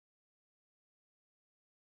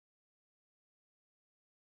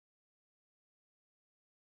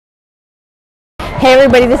Hey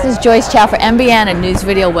everybody, this is Joyce Chow for MBN, a news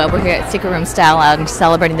video web. We're here at Secret Room Style Lounge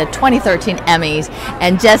celebrating the 2013 Emmys.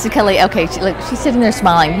 And Jessica Lee, okay, she's sitting there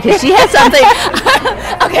smiling because she has something.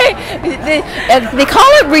 Okay, they call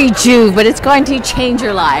it Rejuve, but it's going to change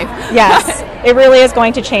your life. Yes, it really is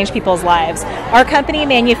going to change people's lives. Our company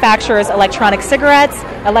manufactures electronic cigarettes,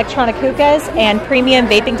 electronic hookahs, and premium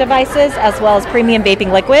vaping devices, as well as premium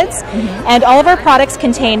vaping liquids. And all of our products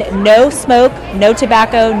contain no smoke, no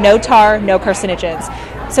tobacco, no tar, no carcinogens.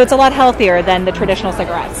 So it's a lot healthier than the traditional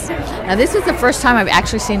cigarettes. Now this is the first time I've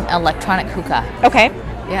actually seen electronic hookah. Okay.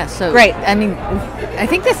 Yeah, so great. I mean, I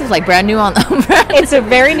think this is like brand new on them. It's a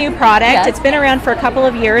very new product. Yes. It's been around for a couple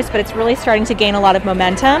of years, but it's really starting to gain a lot of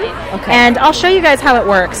momentum. Okay. And I'll show you guys how it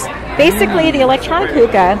works. Basically, the electronic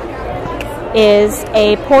hookah is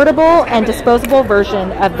a portable and disposable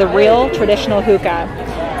version of the real traditional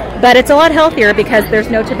hookah. But it's a lot healthier because there's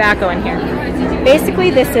no tobacco in here. Basically,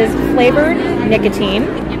 this is flavored nicotine.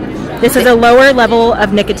 This is a lower level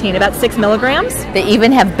of nicotine, about 6 milligrams. They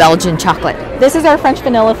even have Belgian chocolate. This is our French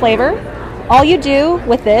vanilla flavor. All you do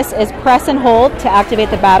with this is press and hold to activate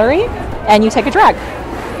the battery, and you take a drag.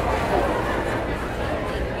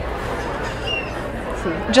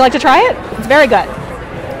 Would you like to try it? It's very good.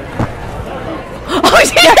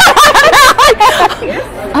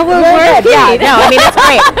 Oh, we're good. Yeah, no, I mean, it's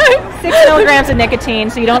great. 6 milligrams of nicotine,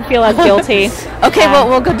 so you don't feel as guilty. Okay, well,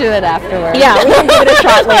 we'll go do it afterwards. Yeah, we can give it a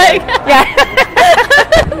shot later. Yeah.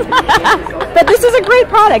 But this is a great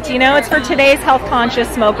product, you know. It's for today's health-conscious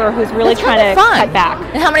smoker who's really trying to cut back.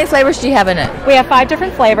 And how many flavors do you have in it? We have 5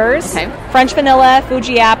 different flavors. Okay. French vanilla,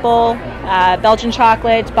 Fuji apple, Belgian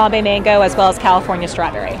chocolate, Bombay mango, as well as California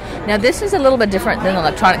strawberry. Now this is a little bit different than an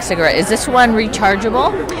electronic cigarette. Is this one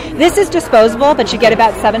rechargeable? This is disposable, but you get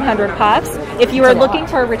about 700 puffs. If you are looking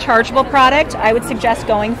for a rechargeable product, I would suggest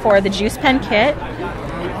going for the Juice Pen Kit.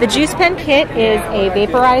 The Juice Pen Kit is a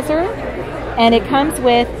vaporizer, and it comes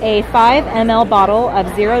with a 5 ml bottle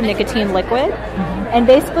of zero nicotine liquid. And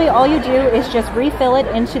basically all you do is just refill it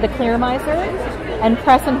into the clearmizer and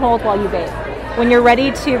press and hold while you vape. When you're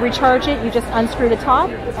ready to recharge it, you just unscrew the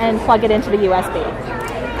top and plug it into the USB.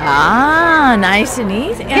 Ah, nice and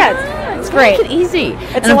easy. Yeah, it's great. Make it easy.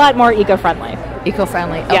 It's a lot more eco-friendly.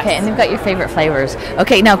 Eco-friendly. Okay, yes. And they've got your favorite flavors.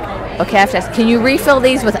 Okay, now, I have to ask, can you refill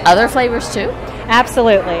these with other flavors too?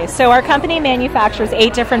 Absolutely. So our company manufactures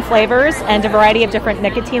 8 different flavors and a variety of different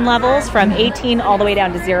nicotine levels from 18 all the way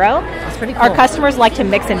down to 0. That's pretty cool. Our customers like to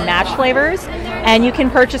mix and match flavors, and you can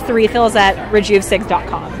purchase the refills at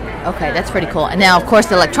RejuveCigs.com. Okay, that's pretty cool. And now, of course,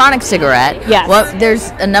 the electronic cigarette. Yes. Well,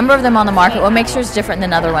 there's a number of them on the market. What makes yours different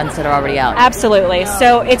than other ones that are already out? Absolutely.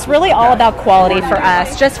 So it's really all about quality for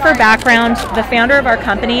us. Just for background, the founder of our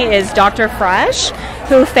company is Dr. Fresh,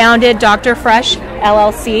 who founded Dr. Fresh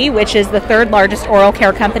LLC, which is the 3rd largest oral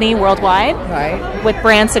care company worldwide. Right. With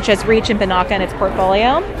brands such as Reach and Banaka in its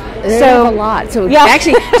portfolio. They have a lot. So yeah.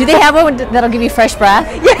 Actually, do they have one that'll give you fresh breath?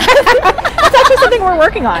 Yeah. That's actually something we're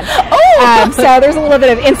working on. So there's a little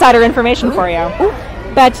bit of insider information for you.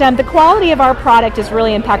 But the quality of our product is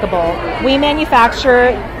really impeccable. We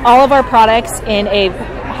manufacture all of our products in a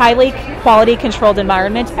highly quality controlled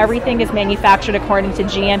environment. Everything is manufactured according to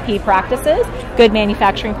GMP practices, good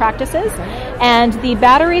manufacturing practices. And the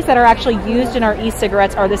batteries that are actually used in our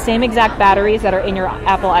e-cigarettes are the same exact batteries that are in your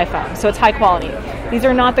Apple iPhone. So it's high quality. These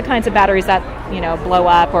are not the kinds of batteries that, you know, blow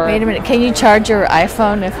up or... Wait a minute, can you charge your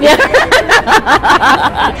iPhone if... Yeah.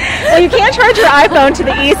 Well, you can't charge your iPhone to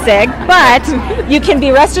the e-cig, but you can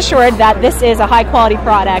be rest assured that this is a high quality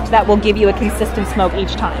product that will give you a consistent smoke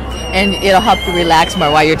each time. And it'll help you relax more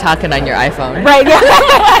while you're talking on your iPhone. Right, yeah.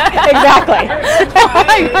 Exactly.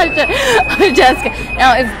 Oh my gosh. Jessica,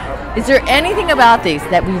 now is there anything about these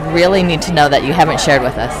that we really need to know that you haven't shared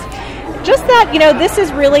with us? Just that, you know, this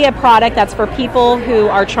is really a product that's for people who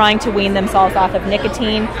are trying to wean themselves off of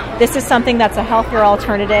nicotine. This is something that's a healthier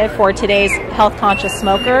alternative for today's health-conscious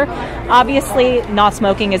smoker. Obviously, not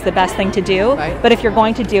smoking is the best thing to do, right. But if you're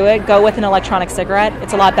going to do it, go with an electronic cigarette.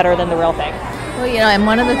 It's a lot better than the real thing. Well, you know, and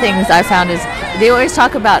one of the things I found is they always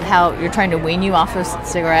talk about how you're trying to wean you off of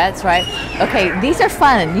cigarettes, right? Okay, these are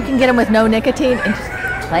fun. You can get them with no nicotine and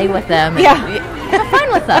just play with them. And have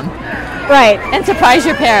fun with them. Right. And surprise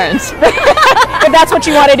your parents. If that's what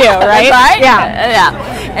you want to do, right? Right? Yeah.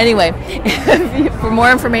 Yeah. Anyway, for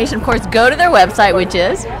more information, of course, go to their website, which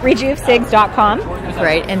is RejuveCigs.com.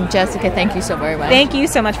 Great. And Jessica, thank you so very much. Thank you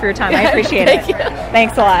so much for your time. I appreciate it. You.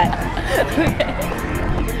 Thanks a lot.